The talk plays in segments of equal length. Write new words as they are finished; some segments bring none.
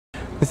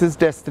This is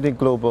Destiny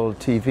Global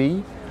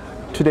TV.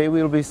 Today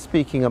we'll be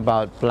speaking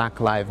about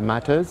Black Lives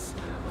Matters,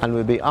 and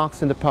we'll be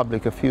asking the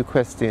public a few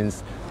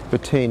questions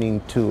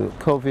pertaining to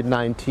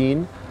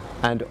COVID-19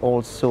 and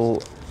also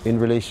in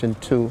relation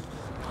to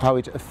how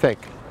it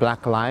affects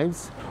black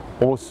lives.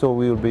 Also,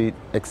 we'll be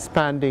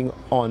expanding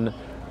on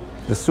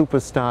the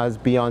superstars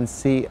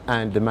Beyonce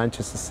and the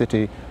Manchester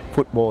City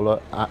footballer,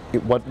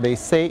 what they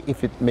say,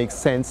 if it makes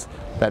sense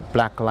that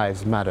Black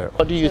Lives Matter.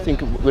 What do you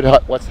think with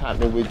what's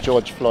happening with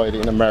George Floyd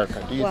in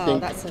America? Do you think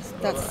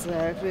that's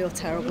a real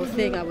terrible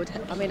thing? I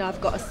mean,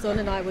 I've got a son,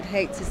 and I would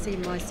hate to see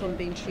my son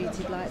being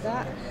treated like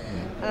that.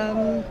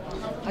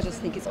 I just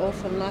think it's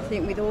awful, and I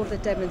think with all the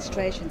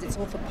demonstrations, it's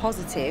all for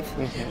positive,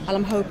 and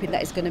I'm hoping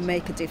that it's going to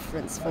make a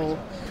difference for,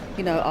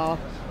 you know, our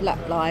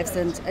black lives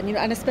and you know,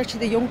 and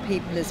especially the young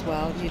people as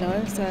well, you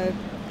know. So.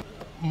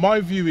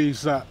 My view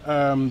is that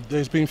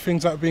there's been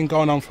things that have been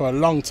going on for a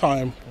long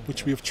time,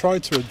 which we've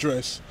tried to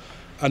address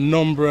a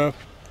number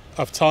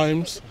of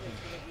times,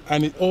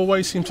 and it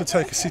always seems to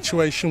take a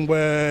situation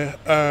where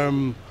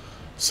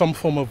some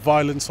form of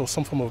violence or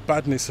some form of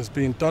badness has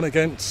been done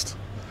against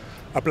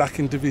a black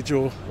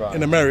individual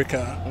in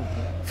America,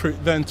 for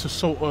it then to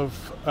sort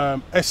of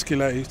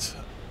escalate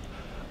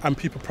and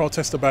people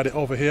protest about it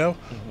over here.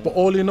 But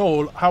all in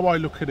all, how I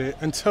look at it,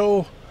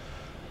 until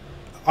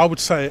I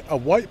would say a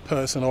white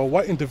person or a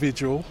white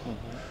individual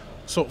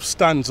sort of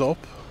stands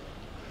up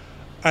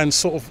and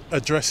sort of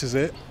addresses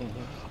it,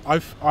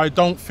 I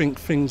don't think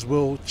things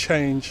will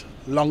change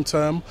long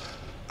term.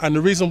 And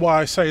the reason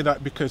why I say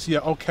that, because yeah,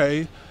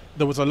 okay,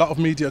 there was a lot of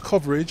media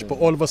coverage, but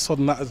all of a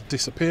sudden that has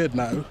disappeared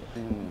now.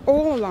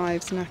 All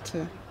lives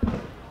matter,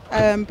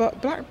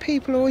 but black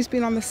people have always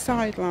been on the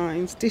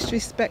sidelines,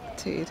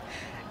 disrespected,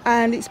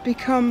 and it's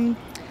become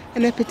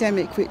an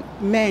epidemic with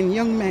men,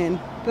 young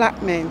men,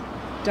 black men,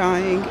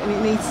 dying, and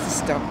it needs to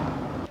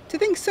stop. To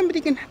think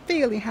somebody can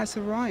feel he has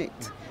a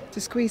right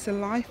to squeeze the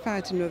life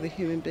out of another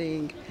human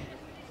being,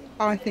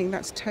 I think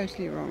that's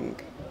totally wrong,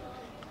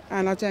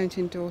 and I don't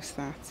endorse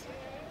that,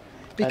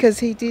 because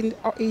he didn't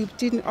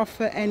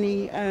offer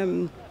any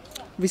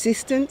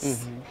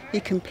resistance. He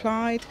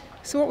complied.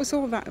 So what was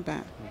all that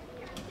about?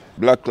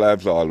 Black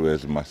lives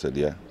always mattered,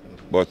 yeah,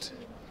 but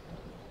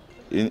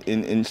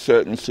in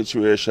certain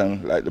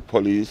situations like the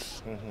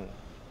police,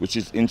 which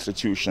is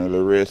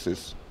institutionally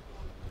racist,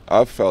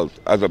 I've felt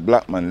as a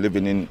black man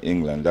living in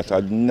England that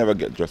I'd never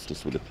get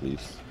justice with the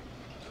police.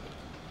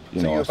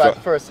 So you've had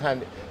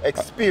first-hand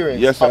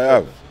experience? Yes, I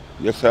have.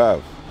 Yes, I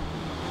have.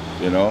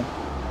 You know,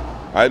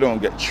 I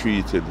don't get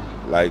treated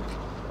like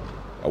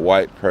a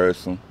white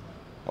person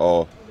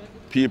or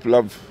people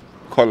of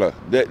color.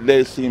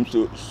 They seem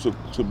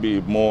to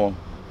be more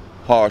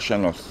harsh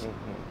on us.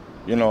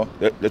 You know,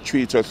 they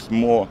treat us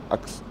more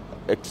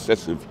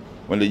excessive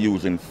when they're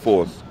using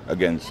force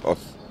against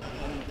us.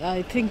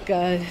 I think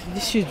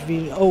this should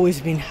be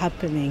always been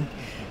happening,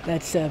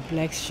 that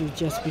blacks should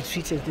just be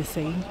treated the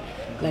same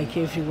like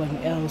everyone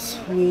else.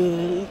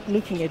 We're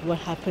looking at what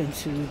happened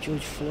to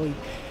George Floyd.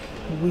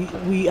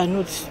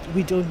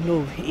 We don't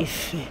know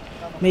if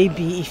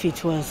maybe if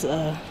it was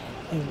a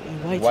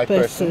white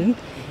person,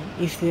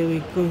 if they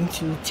were going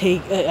to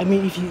take, I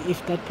mean,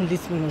 if that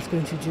policeman was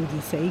going to do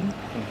the same,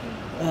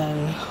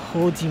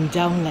 hold him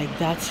down like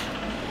that,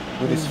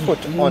 with his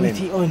foot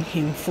on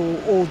him for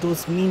all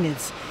those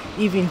minutes.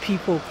 Even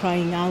people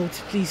crying out,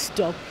 please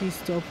stop,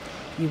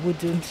 he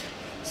wouldn't.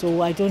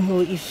 So I don't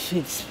know if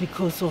it's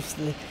because of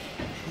the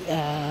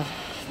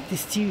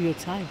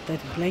stereotype that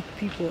black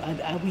people,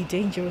 are we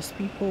dangerous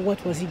people?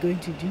 What was he going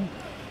to do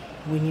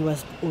when he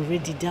was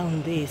already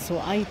down there? So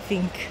I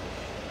think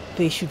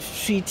they should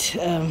treat,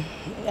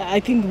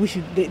 I think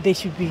they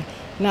should be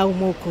now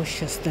more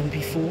cautious than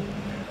before.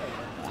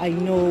 I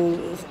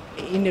know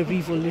in a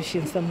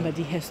revolution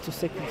somebody has to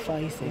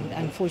sacrifice, and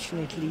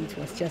unfortunately it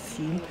was just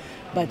him,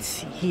 but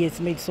he has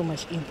made so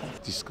much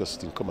impact.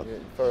 Disgusting, come on. Yeah,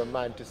 for a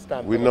man to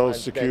stand with no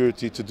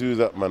security to do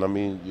that, man. I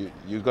mean,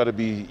 you got to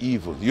be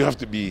evil. You have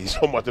to be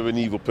somewhat of an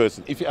evil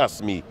person, if you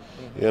ask me,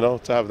 you know,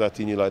 to have that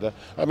in you like that.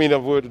 I mean,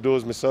 I've worked the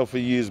doors myself for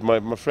years. My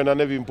friend, I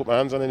never even put my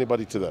hands on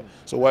anybody to that.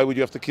 So why would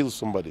you have to kill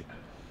somebody?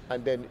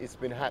 And then it's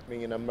been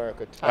happening in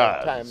America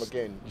time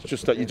again. It's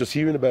just that you're just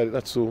hearing about it,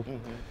 that's all.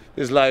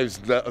 There's lives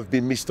that have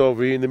been missed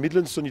over here in the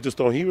Midlands, and you just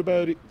don't hear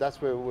about it.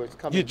 That's where it's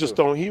coming You just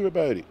don't hear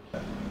about it.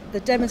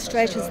 The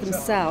demonstrations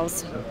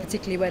themselves,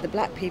 particularly where the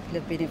black people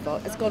have been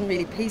involved, has gone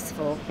really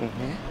peaceful.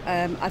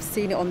 I've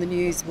seen it on the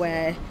news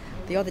where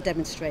the other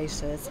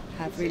demonstrators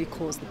have really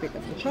caused a bit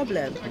of the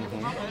problem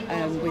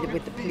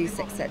with the police,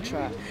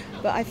 etc.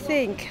 But I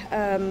think,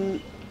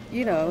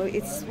 you know,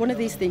 it's one of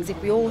these things,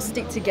 if we all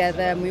stick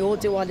together and we all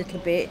do our little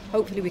bit,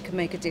 hopefully we can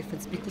make a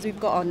difference, because we've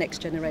got our next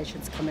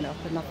generations coming up,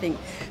 and I think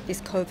this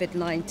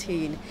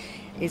COVID-19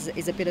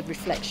 is a bit of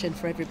reflection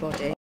for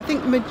everybody. I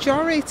think the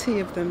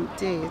majority of them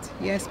did,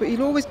 yes, but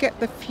you'll always get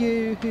the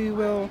few who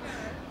will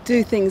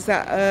do things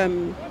that are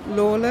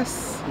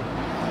lawless.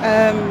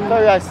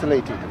 Very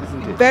isolated,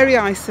 isn't it? Very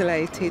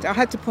isolated. I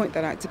had to point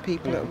that out to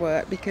people at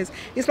work, because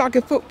it's like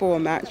a football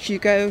match.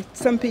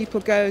 Some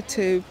people go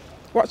to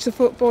watch the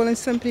football, and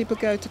some people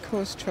go to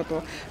cause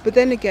trouble. But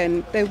then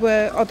again, there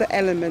were other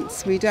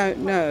elements we don't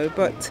know,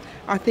 but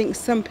I think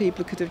some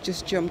people could have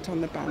just jumped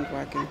on the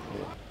bandwagon.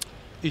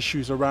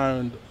 Issues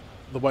around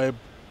the way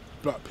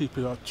black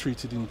people are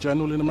treated in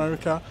general in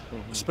America,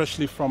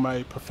 especially from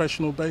a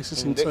professional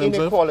basis in the terms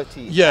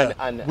inequality of... Yeah,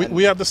 and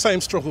we have the same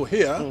struggle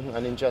here.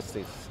 and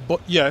injustice. But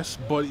yes,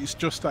 but it's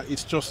just that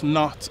it's just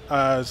not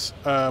as,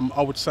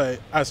 I would say,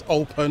 as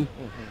open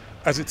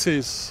as it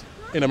is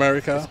in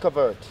America. It's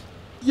covert.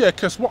 Yeah,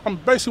 because what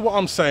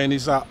I'm saying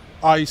is that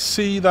I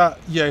see that,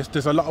 yes,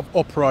 there's a lot of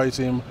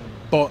uprising,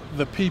 but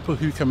the people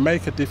who can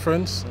make a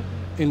difference,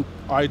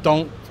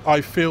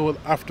 I feel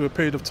after a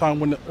period of time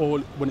when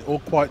it all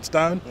quiets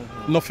down,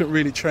 nothing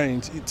really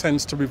changed. It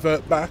tends to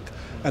revert back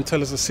until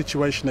there's a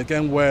situation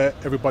again where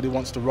everybody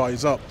wants to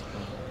rise up.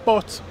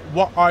 But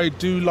what I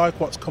do like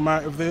what's come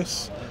out of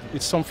this,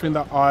 it's something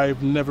that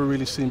I've never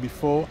really seen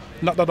before.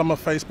 Not that I'm a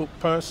Facebook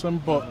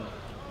person, but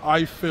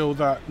I feel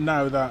that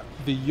now that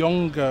the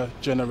younger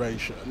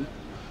generation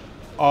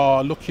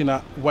are looking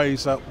at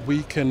ways that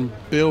we can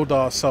build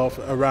ourselves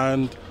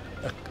around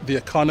the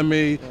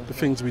economy, the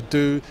things we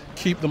do,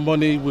 keep the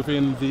money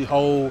within the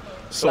whole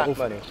sort Black of...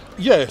 money.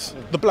 Yes,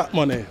 the black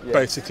money, Yeah.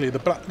 basically. The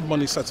black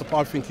money setup,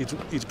 I think,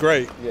 is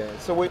great. Yeah.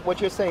 So what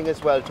you're saying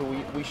as well, too,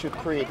 we should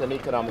create an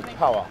economic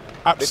power.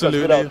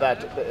 Absolutely. Because without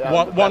that, the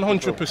black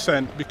people-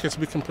 100%, because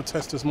we can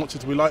protest as much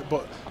as we like,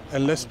 but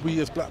unless we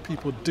as black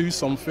people do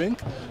something,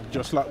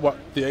 just like what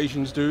the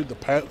Asians do, the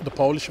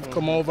Polish have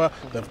come over,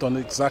 they've done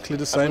exactly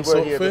the same And we were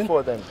sort here of thing.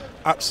 before them.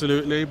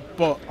 Absolutely,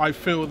 but I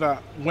feel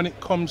that when it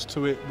comes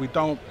to it, we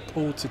don't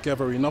pull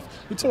together enough.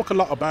 We talk a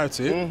lot about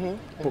it,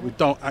 but we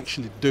don't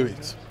actually do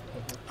it.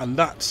 And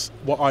that's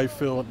what I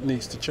feel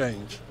needs to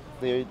change.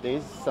 There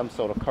is some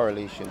sort of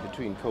correlation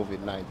between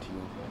COVID-19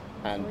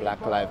 and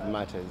Black Lives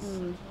Matters.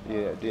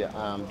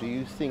 Do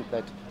you think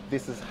that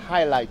this has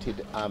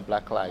highlighted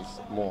Black Lives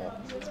more?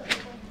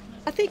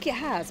 I think it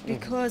has,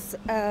 because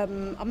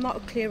I'm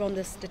not clear on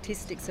the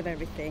statistics of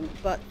everything,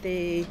 but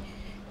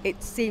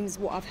it seems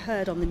what I've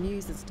heard on the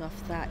news and stuff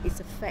that it's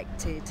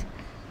affected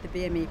the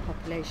BME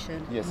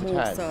population Yes, more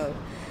it has. so.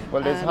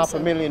 Well, there's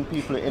 500,000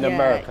 people in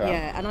America,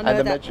 yeah, and I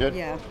know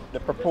that, the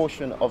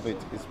proportion of it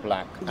is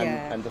black,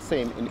 and the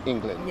same in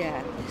England.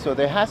 Yeah. So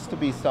there has to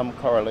be some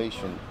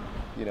correlation.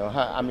 You know,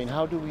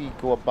 how do we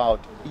go about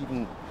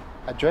even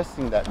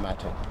addressing that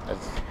matter as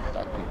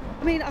black people?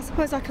 I mean, I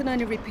suppose I can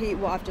only repeat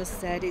what I've just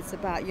said. It's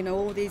about,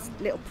 all these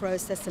little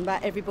processes,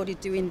 about everybody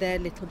doing their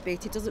little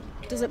bit. It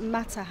doesn't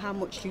matter how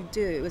much you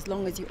do, as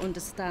long as you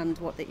understand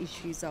what the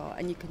issues are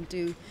and you can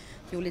do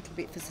your little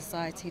bit for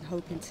society, and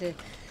hoping to,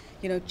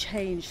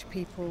 change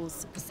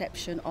people's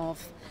perception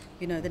of,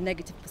 the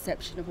negative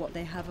perception of what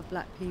they have of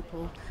black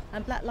people.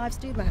 And black lives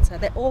do matter.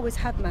 They always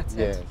have mattered.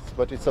 Yes,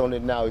 but it's only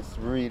now it's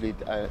really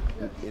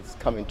it's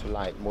coming to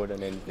light more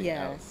than anything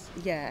else.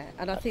 Yeah,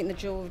 and I think the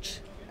George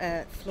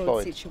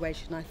Floyd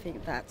situation, I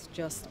think that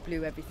just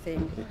blew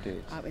everything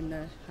out in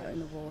the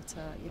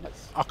water.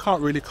 I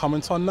can't really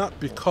comment on that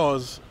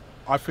because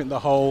I think the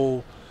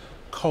whole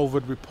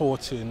COVID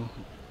reporting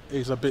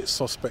is a bit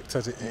suspect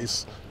as it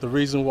is. The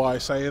reason why I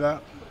say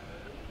that,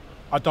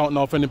 I don't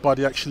know if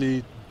anybody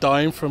actually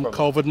dying from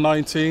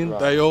COVID-19. Right.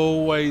 They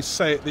always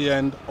say at the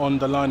end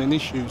underlying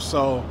issues,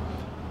 so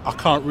I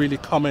can't really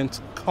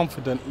comment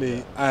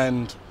confidently,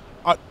 and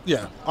I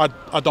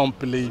don't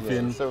believe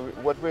in so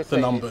what we're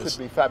saying, the numbers. It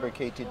could be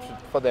fabricated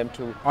for them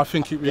to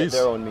get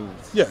their own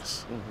means.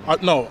 Yes.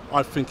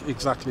 I think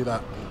exactly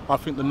that. I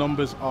think the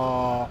numbers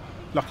are,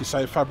 like you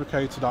say,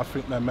 fabricated. I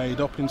think they're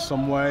made up in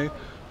some way,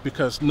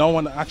 because no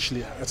one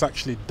has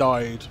actually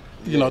died.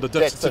 The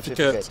death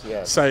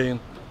certificate saying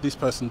this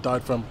person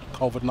died from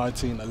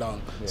COVID-19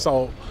 alone. Yeah.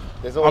 So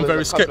I'm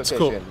very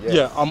skeptical. Yes.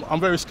 Yeah, I'm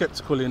very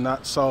skeptical in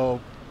that. So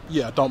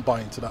I don't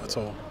buy into that at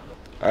all.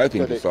 I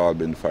think it's all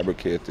been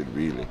fabricated,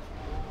 really.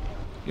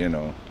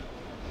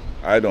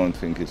 I don't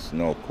think it's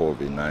no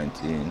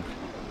COVID-19.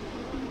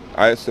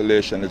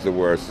 Isolation is the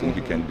worst thing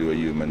you can do a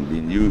human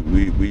being.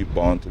 We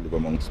born to live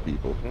amongst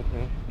people,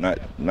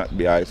 not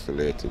be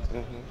isolated.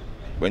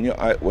 When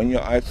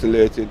you're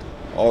isolated,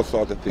 all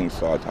sorts of things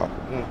start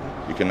happening.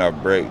 You can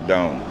have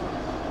breakdown,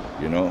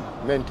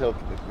 mental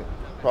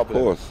problems.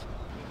 Of course,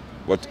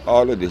 but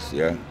all of this,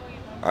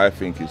 I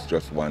think it's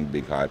just one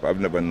big hype. I've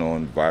never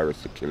known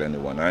virus to kill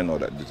anyone. I know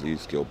that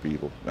disease kills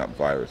people, not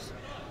virus.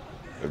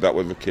 If that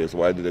was the case,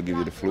 why did they give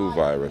you the flu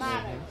virus?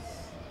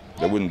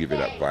 They wouldn't give you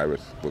that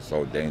virus. It was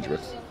so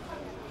dangerous.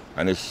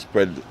 And it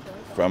spread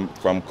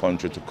from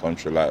country to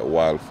country like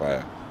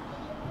wildfire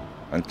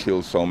and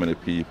killed so many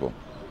people.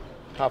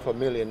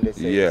 500,000, they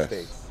say, in the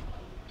States.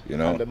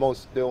 And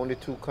the only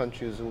two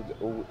countries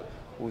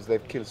whose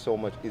they've killed so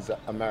much is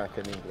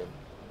America and England.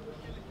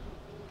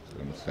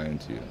 I'm saying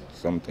to you,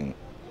 something,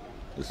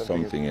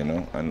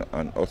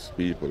 and us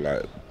people,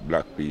 like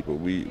black people,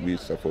 we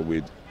suffer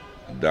with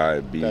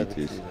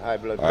diabetes, high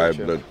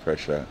blood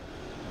pressure,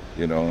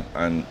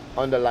 and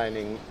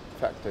underlying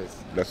factors.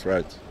 That's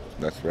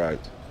right.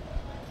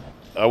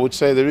 I would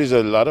say there is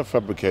a lot of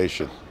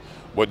fabrication,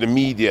 but the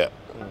media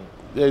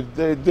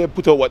They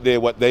put out what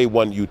they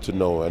want you to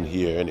know and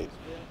hear, innit?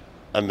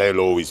 And they'll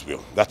always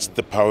will. That's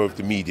the power of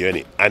the media,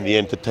 innit? And the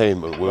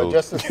entertainment world.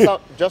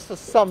 But just to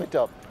sum it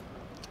up,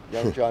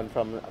 young John,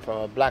 from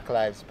a Black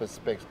Lives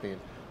perspective,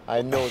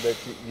 I know that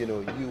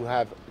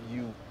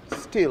you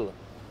still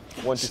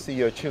want to see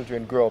your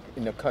children grow up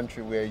in a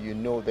country where you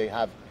know they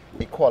have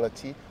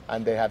equality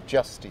and they have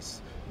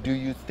justice. Do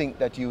you think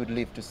that you would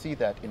live to see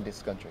that in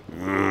this country?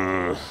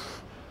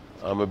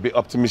 I'm a bit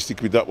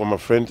optimistic with that one, my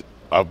friend.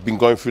 I've been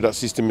going through that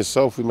system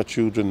myself with my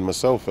children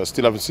myself. I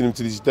still haven't seen them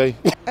to this day.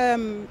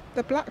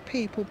 The black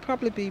people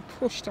probably be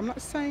pushed. I'm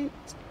not saying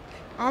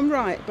I'm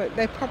right, but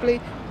they're probably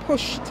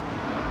pushed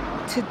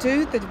to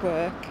do the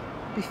work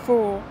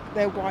before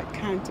their white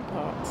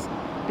counterparts,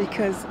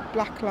 because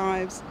black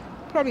lives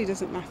probably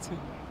doesn't matter.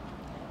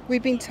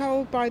 We've been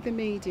told by the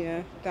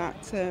media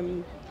that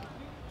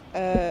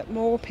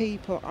more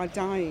people are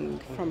dying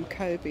from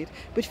COVID,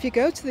 but if you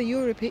go to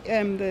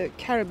the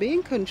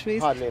Caribbean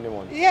countries, hardly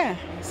anyone. Yeah,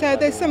 so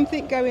there's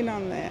something going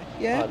on there.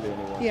 Yeah, hardly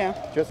anyone. Yeah.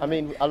 I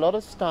mean, a lot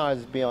of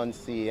stars,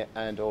 Beyonce,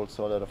 and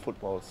also a lot of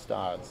football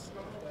stars,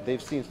 they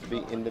seem to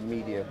be in the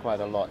media quite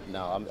a lot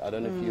now. I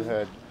don't know if you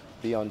heard.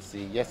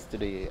 Beyonce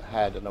yesterday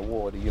had an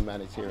award, a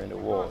humanitarian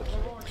award.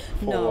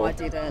 No, I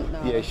didn't.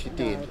 No. Yeah, she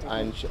did.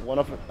 And one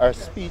of her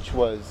speech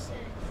was,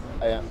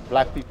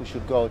 black people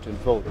should go out and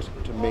vote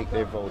to make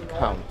their vote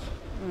count,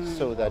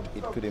 so that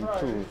it could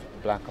improve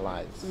black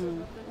lives.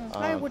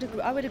 I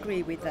would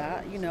agree with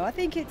that. I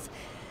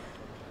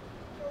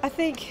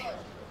think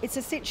it's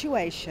a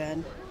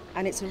situation,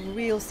 and it's a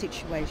real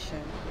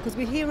situation, because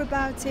we hear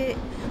about it,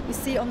 we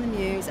see it on the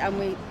news,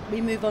 and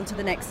we move on to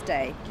the next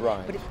day.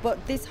 Right.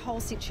 But this whole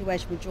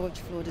situation with George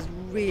Floyd has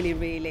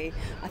really,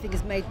 I think,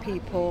 has made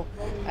people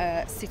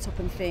sit up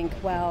and think,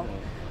 well,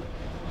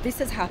 this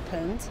has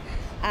happened,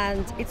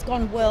 and it's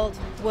gone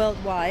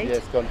worldwide. Yeah,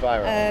 it's gone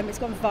viral. It's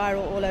gone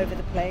viral all over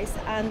the place,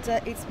 and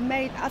it's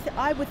made.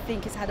 I would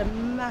think it's had a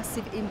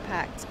massive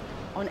impact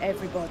on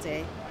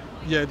everybody.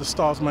 Yeah, the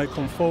stars may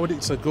come forward.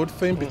 It's a good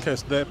thing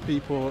because they're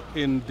people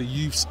in the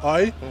youth's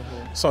eye.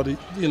 So a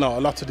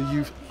lot of the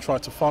youth try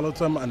to follow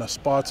them and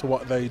aspire to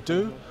what they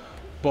do.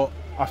 But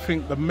I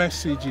think the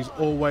message is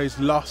always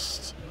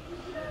lost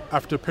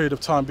after a period of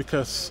time,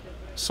 because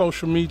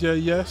social media,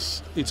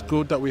 yes, it's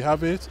good that we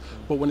have it,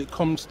 but when it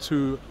comes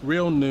to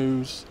real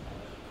news,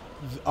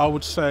 I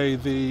would say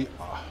the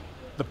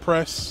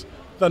press,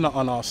 they're not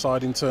on our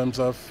side in terms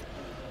of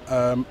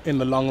in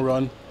the long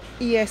run.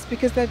 Yes,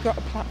 because they've got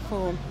a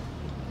platform.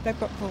 They've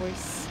got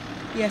voice.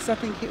 Yes, I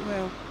think it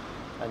will.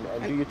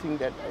 And do you think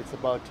that it's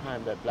about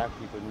time that black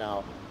people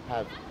now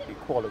have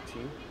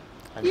equality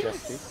and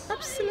justice? Yes,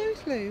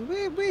 absolutely.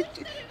 We're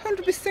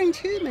 100%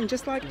 human,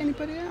 just like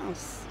anybody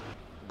else.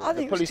 I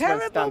think it's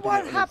terrible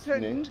what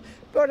happened,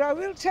 but I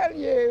will tell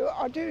you,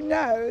 I do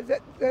know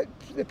that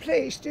the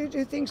police do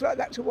things like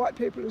that to white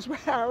people as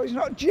well. It's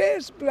not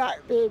just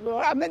black people.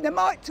 I mean, they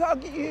might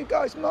target you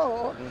guys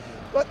more,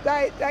 but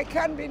they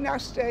can be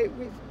nasty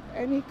with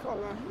any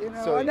colour,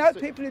 I know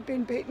people have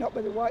been beaten up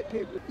by the white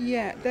people.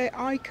 Yeah, they're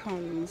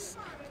icons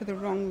for the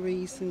wrong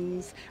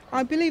reasons.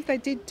 I believe they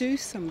did do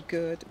some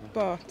good,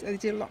 but they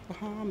did a lot of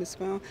harm as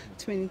well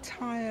to an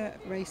entire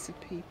race of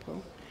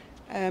people.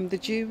 The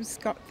Jews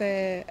got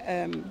their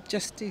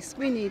justice.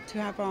 We need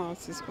to have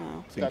ours as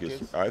well.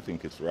 I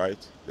think it's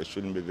right. They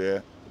shouldn't be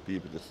there. The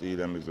people to see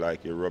them is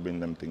like you're rubbing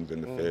them things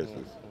in the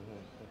faces.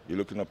 You're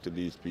looking up to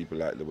these people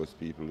like there was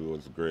people who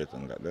was great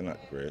and that. They're not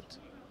great.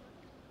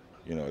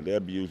 They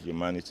abuse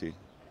humanity.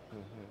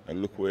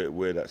 And look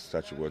where that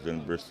statue was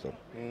in Bristol.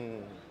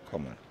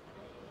 Come on.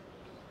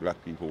 Black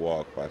people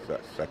walk past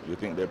that statue. You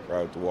think they're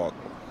proud to walk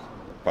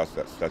past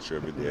that statue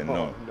every day?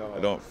 No, I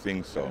don't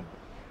think so.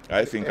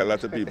 I think a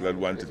lot of people had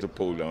wanted to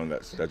pull down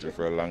that statue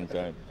for a long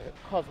time.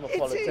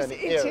 Cosmopolitan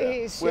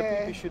area where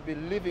people should be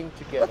living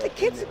together. But the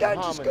kids are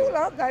going to school,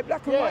 aren't they?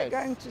 Black and white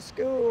going to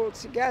school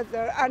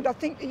together, and I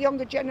think the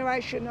younger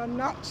generation are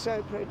not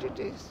so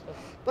prejudiced.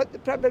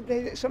 But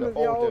probably some of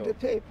the older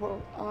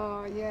people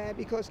are, yeah,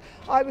 because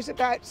I was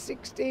about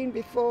 16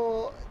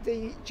 before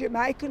the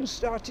Jamaicans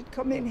started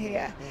coming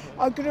here.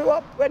 I grew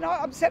up,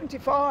 I'm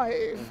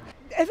 75,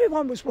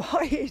 everyone was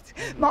white.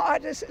 I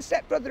had a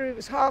stepbrother who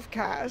was half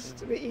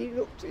caste, but he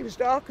was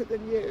darker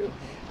than you.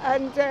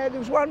 And there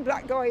was one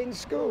black guy in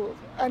school.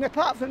 And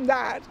apart from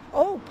that,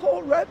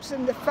 Paul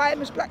Robeson, the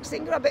famous black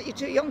singer, I bet you're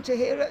too young to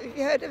hear it. Have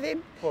you heard of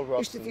him? Paul Robeson,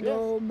 used to think,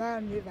 oh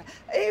man,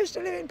 he used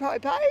to live in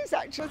Pipe Hayes,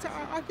 actually. But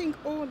I think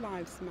all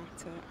lives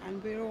matter,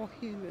 and we're all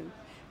human,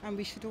 and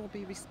we should all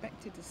be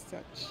respected as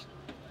such.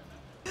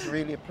 It's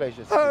really a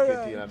pleasure to speak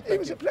with you. It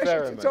was a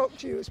pleasure to talk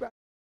to you as well.